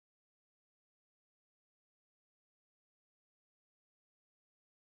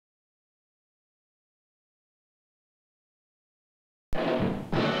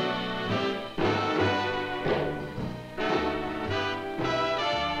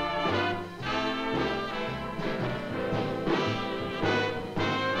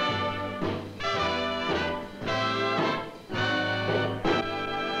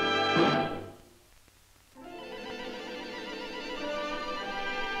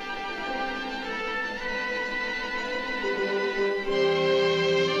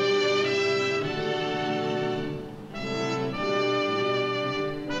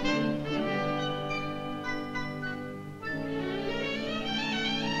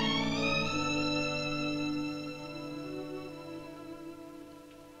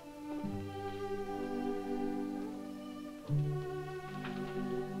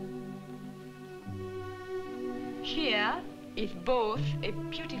is both a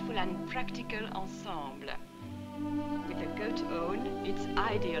beautiful and practical ensemble. With a coat on, it's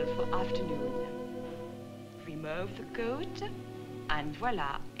ideal for afternoon. Remove the coat, and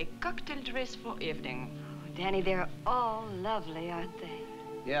voila, a cocktail dress for evening. Oh, Danny, they're all lovely, aren't they?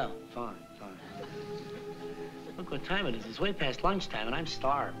 Yeah, fine. Look what time it is. It's way past lunchtime, and I'm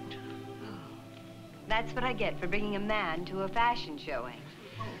starved. Oh, that's what I get for bringing a man to a fashion showing.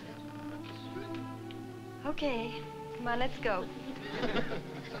 Okay, come on, let's go.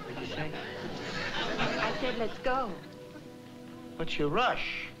 What did you say? I said let's go. What's your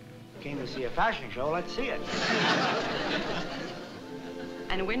rush? Came to see a fashion show, let's see it.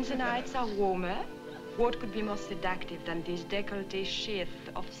 And when the nights are warmer, what could be more seductive than this décolleté sheath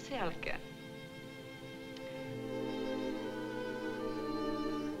of silk?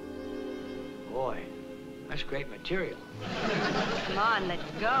 Boy, that's great material. Come on,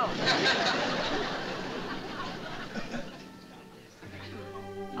 let's go.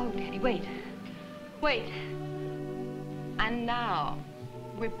 Oh, Daddy, wait. Wait. And now,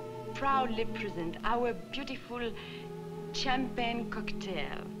 we proudly present our beautiful champagne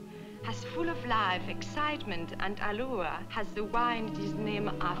cocktail. As full of life, excitement, and allure as the wine it is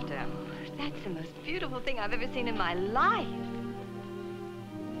named after. That's the most beautiful thing I've ever seen in my life.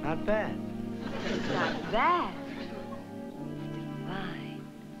 Not bad. Not bad. Divine.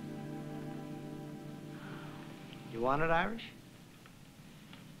 You want it, Irish?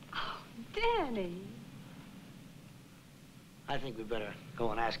 Oh, Danny. I think we better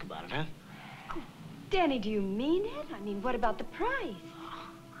go and ask about it, huh? Oh, Danny, do you mean it? I mean, what about the price?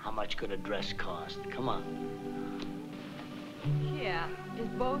 How much could a dress cost? Come on. Here is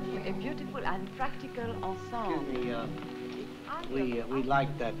both a beautiful and practical ensemble. Excuse me, we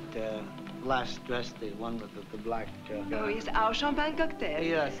like that last dress, the one with the black... Oh, yes, our champagne cocktail.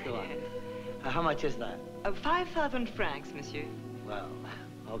 Yes, the one. How much is that? 5,000 francs, monsieur. Well,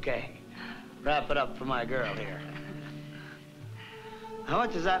 okay. Wrap it up for my girl here. How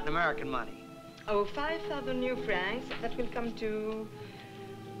much is that in American money? Oh, 5,000 new francs. That will come to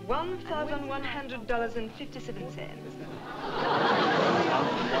 $1,100.57. $1,100? And 57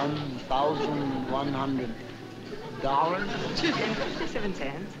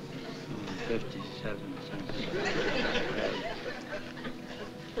 cents. 57 cents.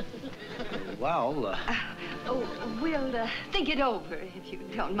 Well, Oh, we'll think it over, if you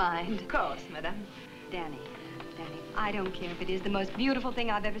don't mind. Of course, madame. Danny, I don't care if it is the most beautiful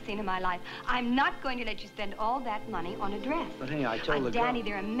thing I've ever seen in my life. I'm not going to let you spend all that money on a dress. But honey, I told the girl... Danny,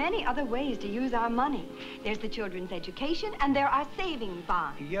 there are many other ways to use our money. There's the children's education, and there are savings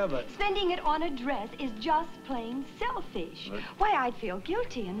bonds. Yeah, but... Spending it on a dress is just plain selfish. But... Why, I'd feel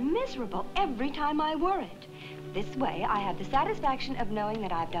guilty and miserable every time I wore it. This way, I have the satisfaction of knowing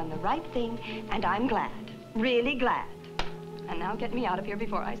that I've done the right thing, and I'm glad, really glad. And now get me out of here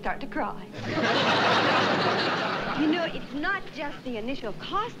before I start to cry. You know, it's not just the initial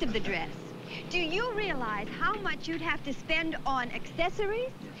cost of the dress. Do you realize how much you'd have to spend on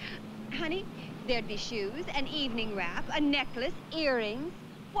accessories? Honey, there'd be shoes, an evening wrap, a necklace, earrings.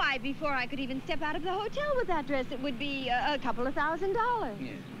 Why, before I could even step out of the hotel with that dress, it would be a couple of $1,000.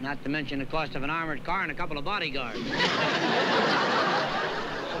 Yeah, not to mention the cost of an armored car and a couple of bodyguards. Oh,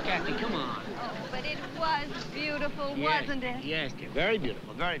 Kathy, come on. But it was beautiful, wasn't it? Yes, dear. Very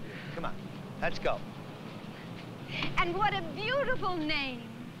beautiful, very beautiful. Come on, let's go. And what a beautiful name.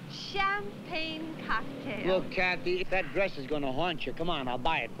 Champagne cocktail. Look, Kathy, that dress is going to haunt you. Come on, I'll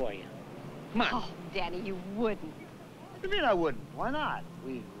buy it for you. Come on. Oh, Danny, you wouldn't. What do you mean I wouldn't? Why not?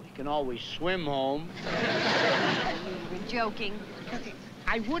 We can always swim home. You were joking. Kathy,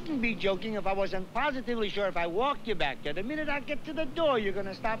 I wouldn't be joking if I wasn't positively sure if I walked you back there. The minute I get to the door, you're going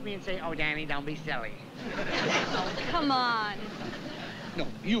to stop me and say, oh, Danny, don't be silly. Oh, come on. No,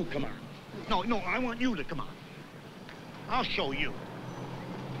 you come on. No, I want you to come on. I'll show you.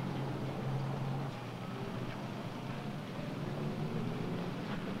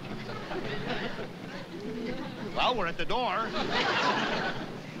 Well, we're at the door.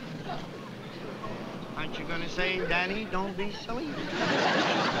 Aren't you going to say, Danny, don't be silly?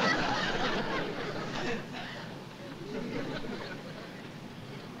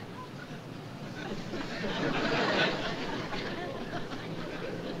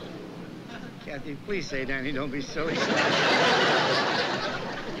 Kathy, please say, Danny, don't be silly.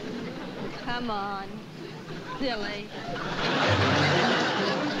 Come on, silly.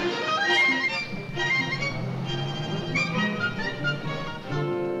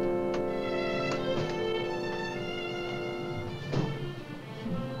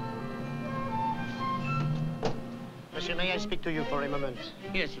 Monsieur, may I speak to you for a moment?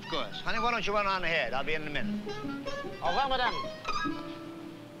 Yes, of course. Honey, why don't you run on ahead? I'll be in a minute. Au revoir, madame.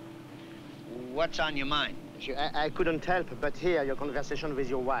 What's on your mind? Monsieur, I couldn't help but hear your conversation with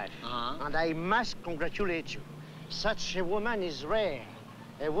your wife. Uh-huh. And I must congratulate you. Such a woman is rare.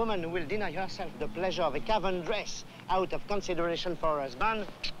 A woman who will deny herself the pleasure of a cavern dress out of consideration for her husband.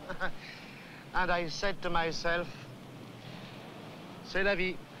 And I said to myself, c'est la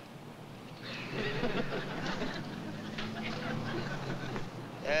vie.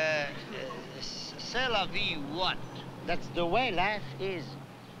 C'est la vie what? That's the way life is.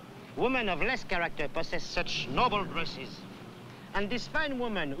 Women of less character possess such noble dresses. And this fine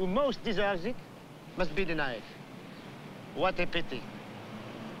woman who most deserves it must be denied. What a pity.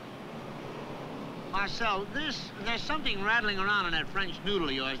 Marcel, there's something rattling around in that French noodle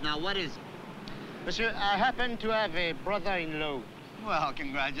of yours. Now, what is it? Monsieur, I happen to have a brother-in-law. Well,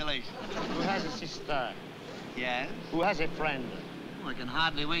 congratulations. Who has a sister. Yes? Who has a friend. Oh, I can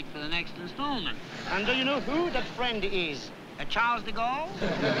hardly wait for the next installment. And do you know who that friend is? Charles de Gaulle?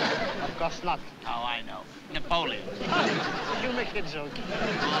 Of course not. Oh, I know. Napoleon. You make a joke.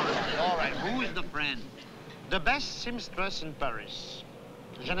 All right. Who's the friend? The best seamstress in Paris,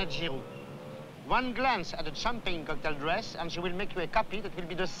 Jeannette Giroux. One glance at the champagne cocktail dress, and she will make you a copy that will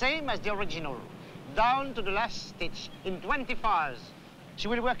be the same as the original, down to the last stitch, in 24 hours. She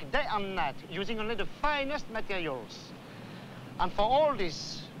will work day and night, using only the finest materials. And for all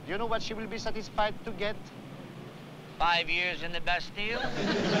this, do you know what she will be satisfied to get? 5 years in the Bastille?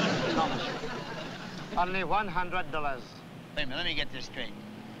 No, monsieur. Only $100. Wait a minute, let me get this straight.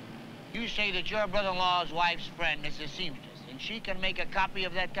 You say that your brother-in-law's wife's friend is a seamstress, and she can make a copy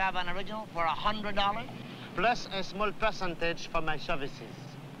of that Cavan original for $100? Plus a small percentage for my services.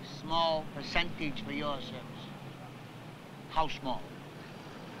 Small percentage for your service. How small?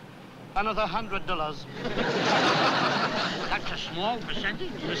 Another $100. That's a small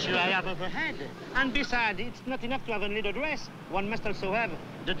percentage? Monsieur, I have overhead. And besides, it's not enough to have only the dress. One must also have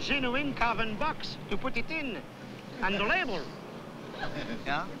the genuine carven box to put it in. And the label.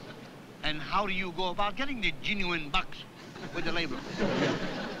 Yeah? And how do you go about getting the genuine box with the label?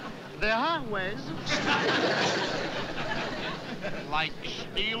 There are ways. Like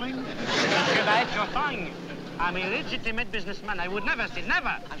stealing? You bite your tongue. I'm a legitimate businessman. I would never say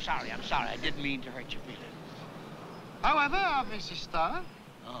never. I'm sorry. I didn't mean to hurt your feelings. However, I have a sister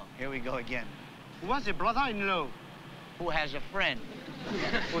Oh, here we go again. who has a brother-in-law Who has a friend?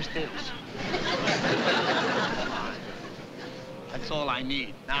 who steals. That's all I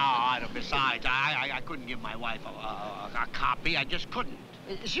need. Now, besides, I couldn't give my wife a copy. I just couldn't.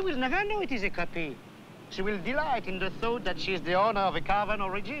 She will never know it is a copy. She will delight in the thought that she is the owner of a carven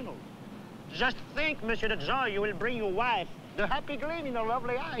original. Just think, Monsieur, the joy you will bring your wife, the happy gleam in her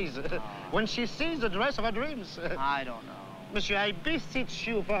lovely eyes, when she sees the dress of her dreams. I don't know. Monsieur, I beseech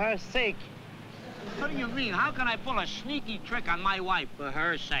you for her sake. What do you mean? How can I pull a sneaky trick on my wife for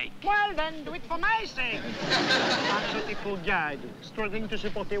her sake? Well, then, do it for my sake. I'm a beautiful guide, struggling to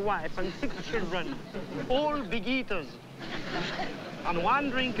support a wife and 6 children, all big eaters, and one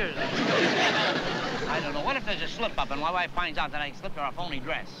drinkers. I don't know. What if there's a slip-up and my wife finds out that I slipped her a phony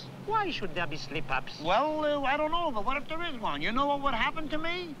dress? Why should there be slip-ups? Well, I don't know, but what if there is one? You know what would happen to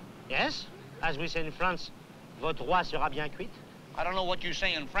me? Yes, as we say in France, votre roi sera bien cuit. I don't know what you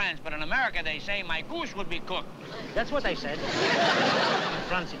say in France, but in America they say my goose would be cooked. That's what I said. In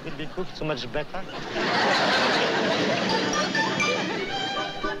France, it could be cooked so much better.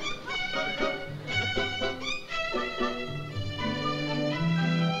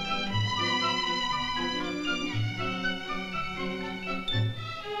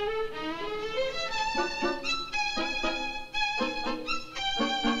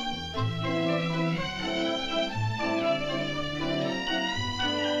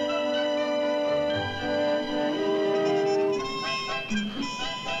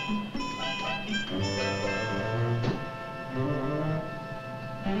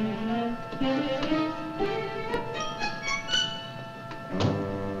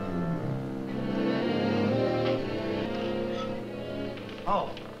 Oh,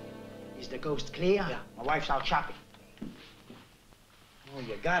 is the coast clear? Yeah, my wife's out shopping. Oh,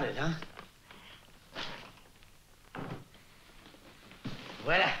 you got it, huh?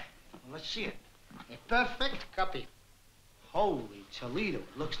 Voila. Let's see it. A perfect copy. Holy Toledo,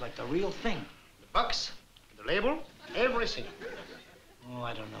 it looks like the real thing. The box, the label, everything. Oh,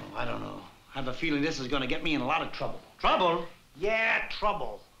 I don't know. I have a feeling this is gonna get me in a lot of trouble. Trouble? Yeah,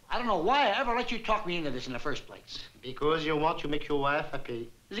 trouble. I don't know why I ever let you talk me into this in the first place. Because you want to make your wife happy.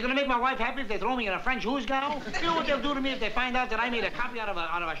 Is it gonna make my wife happy if they throw me in a French hoosgow? You know what they'll do to me if they find out that I made a copy out of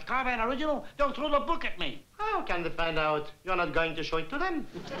a Caravan original? They'll throw the book at me. How can they find out? You're not going to show it to them.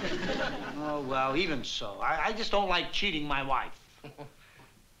 Oh, well, even so. I just don't like cheating my wife.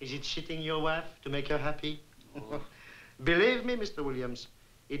 Is it cheating your wife to make her happy? Believe me, Mr. Williams,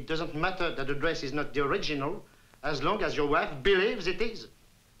 it doesn't matter that the dress is not the original as long as your wife believes it is.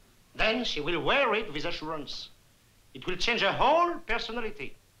 Then she will wear it with assurance. It will change her whole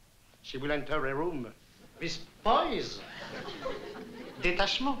personality. She will enter a room with poise,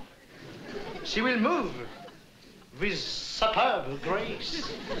 détachement. She will move with superb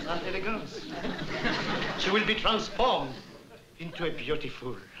grace and elegance. She will be transformed into a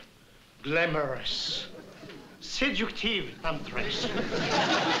beautiful, glamorous, seductive temptress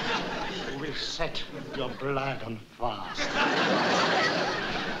who will set your blood on fire.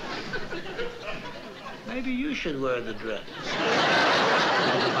 Maybe you should wear the dress.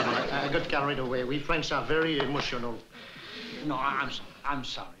 I got carried away. We French are very emotional. No, I'm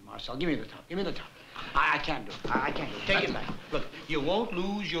sorry, Marcel. Give me the top. Give me the top. I can't do it. I can't do it. Take it back. Look, you won't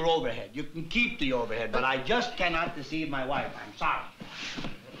lose your overhead. You can keep the overhead, but I just cannot deceive my wife. I'm sorry.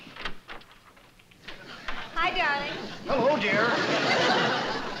 Hi, darling. Hello, dear.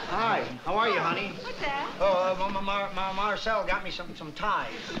 Hi. How are you, honey? What's that? Oh, Marcel got me some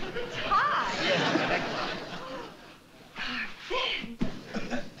ties. Hi.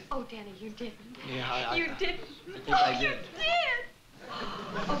 Yeah. Oh, Danny, you didn't. Yeah, You didn't. I think I did. You did.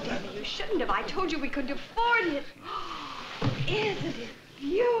 Oh, Danny, you shouldn't have. I told you we couldn't afford it. Isn't it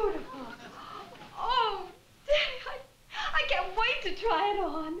beautiful? Oh, Danny, I can't wait to try it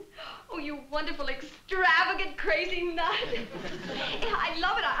on. Oh, you wonderful, extravagant, crazy nut. Yeah, I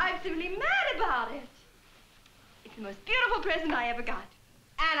love it. I'm simply mad about it. It's the most beautiful present I ever got.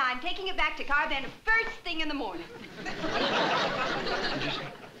 And I'm taking it back to Carvan first thing in the morning.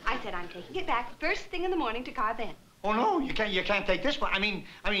 I said I'm taking it back first thing in the morning to Carvan. Oh, no, you can't take this one. I mean,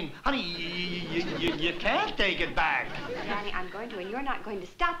 honey, you can't take it back. Danny, I'm going to, and you're not going to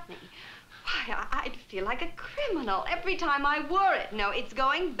stop me. Why, I'd feel like a criminal every time I wore it. No, it's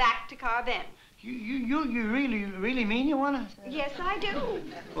going back to Carvan. You really mean you want to? Yes, I do.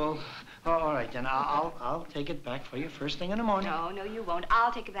 Well, all right, then I'll take it back for you first thing in the morning. No, you won't.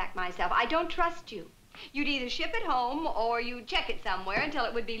 I'll take it back myself. I don't trust you. You'd either ship it home or you'd check it somewhere until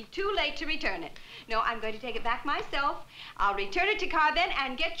it would be too late to return it. No, I'm going to take it back myself. I'll return it to Carvan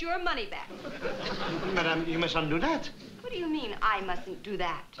and get your money back. Madame, you mustn't do that. What do you mean I mustn't do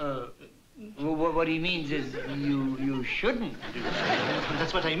that? What he means is you shouldn't do that.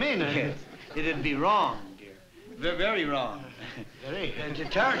 That's what I mean. Yes, it'd be wrong, dear. Very wrong. Very.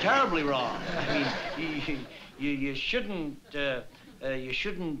 Terribly wrong. I mean, you shouldn't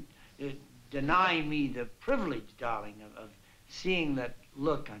deny me the privilege, darling, of seeing that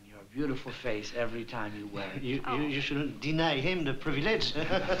look on your beautiful face every time you wear it. You shouldn't deny him the privilege.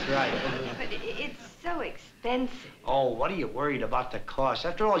 That's right. But it's so expensive. Oh, what are you worried about the cost?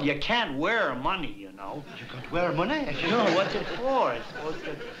 After all, you can't wear money, you know. You can't wear money. No, what's it for? It's supposed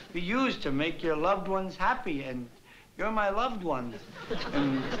to be used to make your loved ones happy, and you're my loved ones.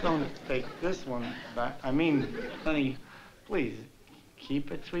 And don't take this one back. I mean, honey, please,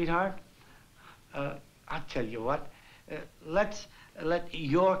 keep it, sweetheart. I'll tell you what. Let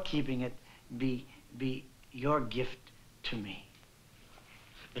your keeping it be your gift to me.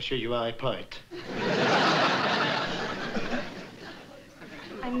 Monsieur, you are a poet.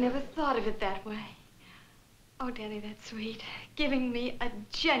 I never thought of it that way. Oh, Danny, that's sweet. Giving me a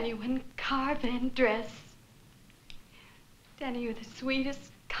genuine Carvan dress. Danny, you're the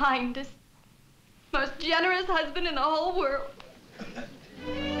sweetest, kindest, most generous husband in the whole world.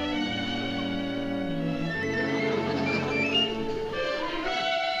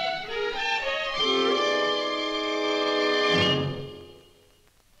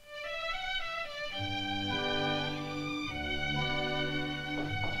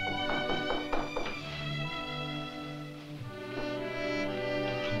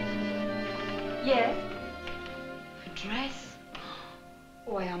 Yes? A dress?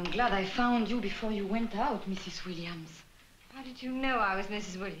 Oh, I am glad I found you before you went out, Mrs. Williams. How did you know I was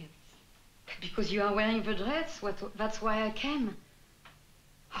Mrs. Williams? Because you are wearing the dress. That's why I came.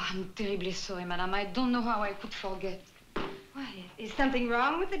 Oh, I'm terribly sorry, madame. I don't know how I could forget. Why, is something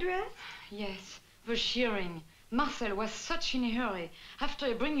wrong with the dress? Yes, the shearing. Marcel was such in a hurry. After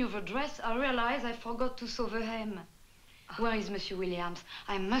I bring you the dress, I realized I forgot to sew the hem. Where is Monsieur Williams?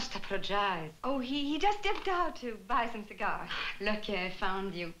 I must apologize. Oh, he just stepped out to buy some cigars. Lucky I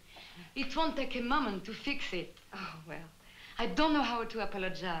found you. It won't take a moment to fix it. Oh, well. I don't know how to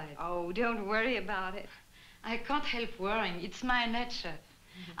apologize. Oh, don't worry about it. I can't help worrying. It's my nature.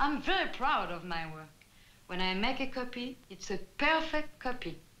 I'm very proud of my work. When I make a copy, it's a perfect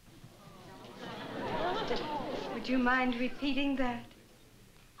copy. Would you mind repeating that?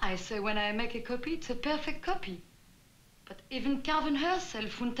 I say when I make a copy, it's a perfect copy. But even Carven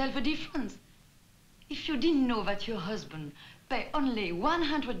herself wouldn't tell the difference. If you didn't know that your husband paid only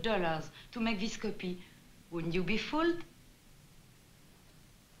 $100 to make this copy, wouldn't you be fooled?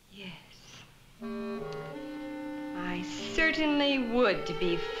 Yes. I certainly would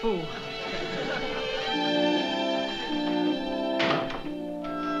be fooled.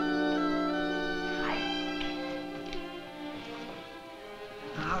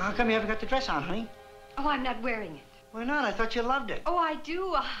 How come you haven't got the dress on, honey? Oh, I'm not wearing it. Why not? I thought you loved it. Oh, I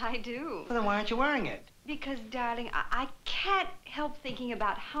do. Well, then why aren't you wearing it? Because, darling, I can't help thinking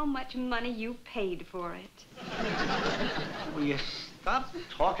about how much money you paid for it. Will you stop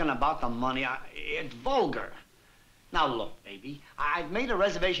talking about the money? It's vulgar. Now, look, baby, I've made a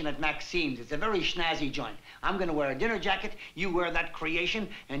reservation at Maxine's. It's a very snazzy joint. I'm going to wear a dinner jacket, you wear that creation,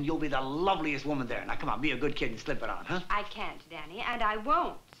 and you'll be the loveliest woman there. Now, come on, be a good kid and slip it on, huh? I can't, Danny, and I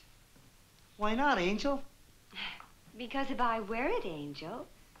won't. Why not, Angel? Because if I wear it, Angel,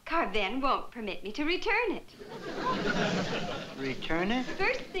 Carven won't permit me to return it. Return it?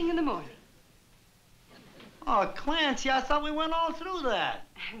 First thing in the morning. Oh, Clancy, I thought we went all through that.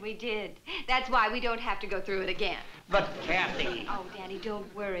 We did. That's why we don't have to go through it again. But, Kathy... Oh, Danny,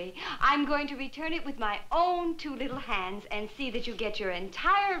 don't worry. I'm going to return it with my own two little hands and see that you get your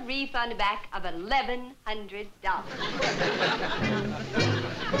entire refund back of $1,100.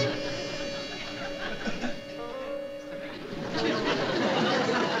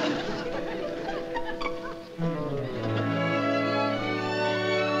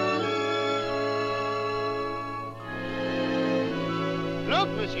 Look,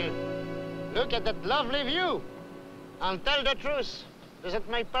 monsieur. Look at that lovely view. And tell the truth. Doesn't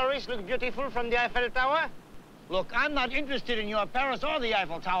my Paris look beautiful from the Eiffel Tower? Look, I'm not interested in your Paris or the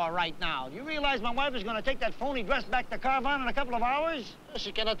Eiffel Tower right now. Do you realize my wife is going to take that phony dress back to Carvan in a couple of hours?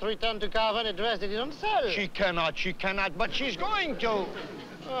 She cannot return to Carvan a dress that they don't sell. She cannot, but she's going to.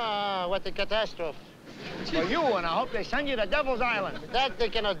 Ah, what a catastrophe. For you, and I hope they send you to Devil's Island. That they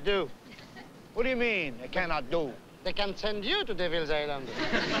cannot do. What do you mean, they cannot do? They can send you to Devil's Island.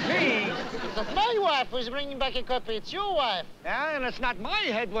 Me? It's not my wife who's bringing back a copy. It's your wife. Yeah, and it's not my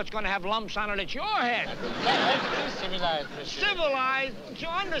head what's going to have lumps on it. It's your head. Let's be civilized, monsieur. Civilized? Do you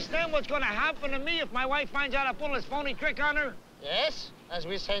understand what's going to happen to me if my wife finds out I pull this phony trick on her? Yes, as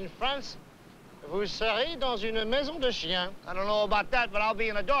we say in France, vous serez dans une maison de chien. I don't know about that, but I'll be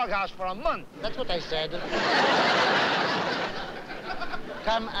in a doghouse for a month. That's what I said.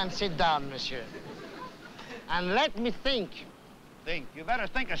 Come and sit down, monsieur. And let me think. Think? You better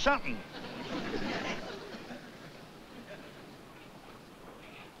think of something.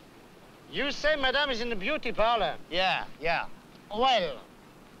 You say madame is in the beauty parlor? Yeah. Well,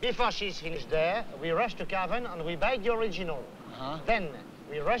 before she's finished there, we rush to Carven and we buy the original. Then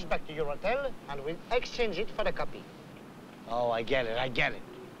we rush back to your hotel and we exchange it for the copy. Oh, I get it.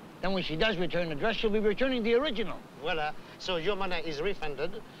 Then when she does return the dress, she'll be returning the original. Voila. So your money is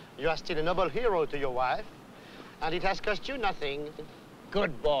refunded. You are still a noble hero to your wife. And it has cost you nothing.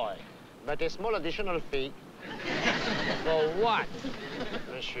 Good boy. But a small additional fee. For what?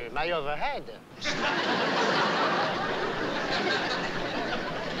 Monsieur, my overhead.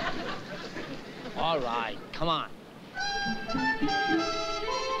 All right, come on.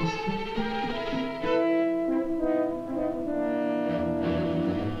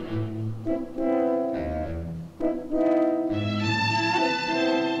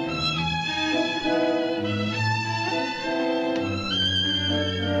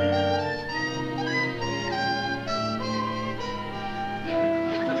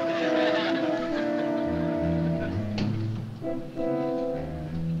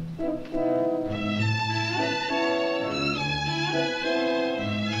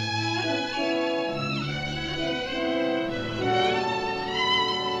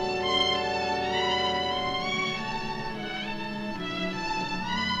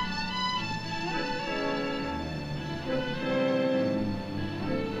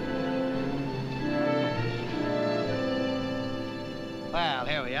 Well,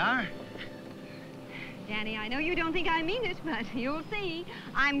 here we are. Danny, I know you don't think I mean it, but you'll see.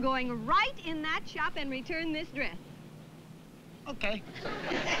 I'm going right in that shop and return this dress. Okay.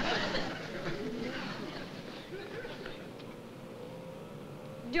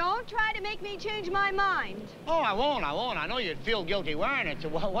 Don't try to make me change my mind. Oh, I won't. I know you'd feel guilty wearing it, so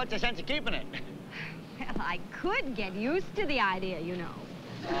what's the sense of keeping it? Well, I could get used to the idea, you know.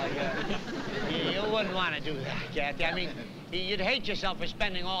 Oh, yeah. You wouldn't want to do that, Kathy. I mean, you'd hate yourself for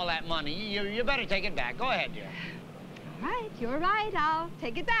spending all that money. You better take it back. Go ahead, dear. All right, you're right. I'll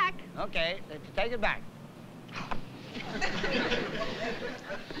take it back. Okay, take it back.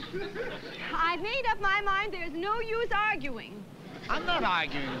 I've made up my mind. There's no use arguing. I'm not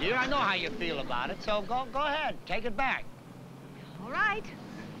arguing, dear. I know how you feel about it, so go ahead. Take it back. All right.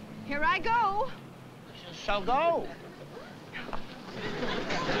 Here I go. So go.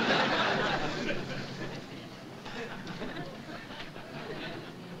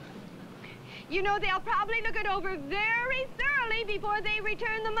 You know, they'll probably look it over very thoroughly before they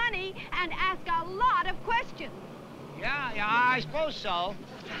return the money and ask a lot of questions. Yeah, I suppose so.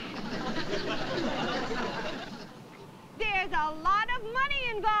 There's a lot of money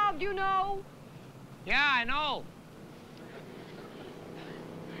involved, you know. Yeah, I know.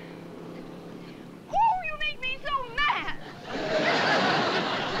 Oh, you make me so mad.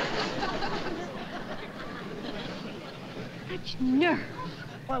 Such nerve.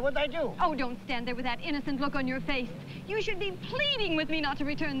 What'd I do? Oh, don't stand there with that innocent look on your face. You should be pleading with me not to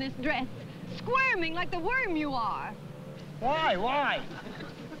return this dress. Squirming like the worm you are. Why?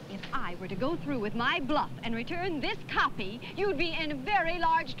 If I were to go through with my bluff and return this copy, you'd be in very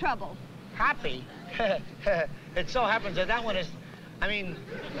large trouble. Copy? It so happens that one is... I mean,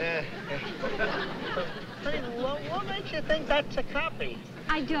 what makes you think that's a copy?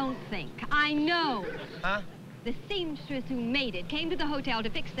 I don't think. I know. Huh? The seamstress who made it came to the hotel to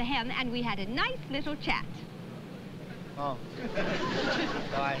fix the hem, and we had a nice little chat. Oh.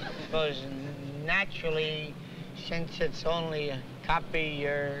 So I suppose naturally, since it's only a copy,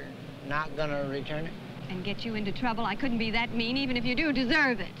 you're not gonna return it? And get you into trouble? I couldn't be that mean, even if you do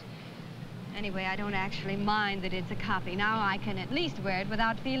deserve it. Anyway, I don't actually mind that it's a copy. Now I can at least wear it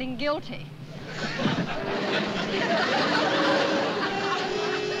without feeling guilty.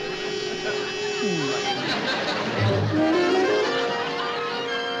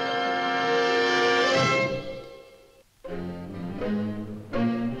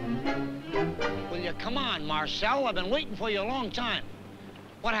 Will you come on, Marcel? I've been waiting for you a long time.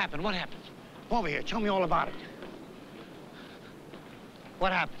 What happened? Over here, tell me all about it.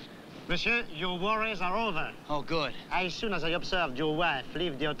 What happened? Monsieur, your worries are over. Oh, good. As soon as I observed your wife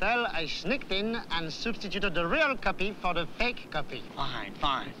leave the hotel, I sneaked in and substituted the real copy for the fake copy.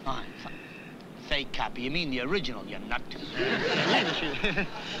 Fine. Fake copy. You mean the original, you nut. Yes, monsieur.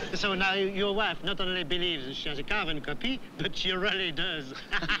 So now your wife not only believes she has a carbon copy, but she really does.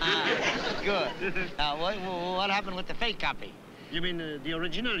 Good. Now, what happened with the fake copy? You mean the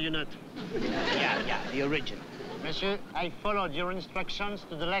original, you nut? Yeah, the original. Monsieur, I followed your instructions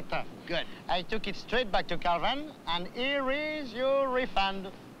to the letter. Good. I took it straight back to Calvin, and here is your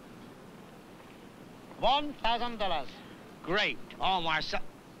refund. $1,000. Great. Oh, Marcel.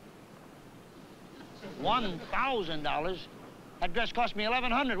 $1,000? That dress cost me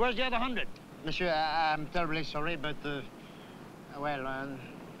 $1,100. Where's the other 100? Monsieur, I'm terribly sorry, but,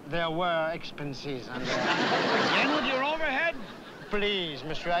 there were expenses, and... Again with your overhead? Please,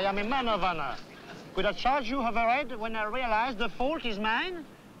 monsieur, I am a man of honor. Could I charge you overhead when I realize the fault is mine?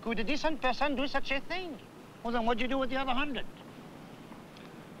 Could a decent person do such a thing? Well, then what'd you do with the other 100?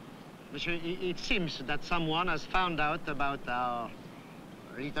 Monsieur, it seems that someone has found out about our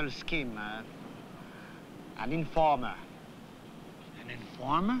little scheme. An informer. An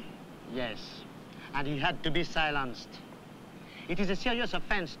informer? Yes, and he had to be silenced. It is a serious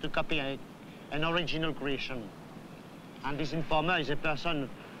offense to copy an original creation. And this informer is a person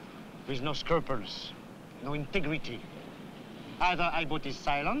with no scruples, no integrity. Either I bought his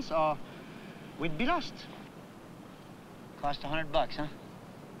silence or we'd be lost. Cost $100, huh?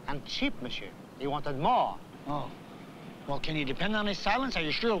 And cheap, monsieur. He wanted more. Oh. Well, can you depend on his silence? Are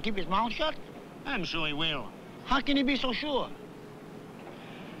you sure he'll keep his mouth shut? I'm sure he will. How can you be so sure?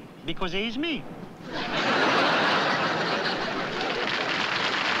 Because he is me.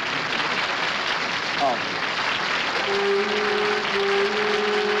 Oh.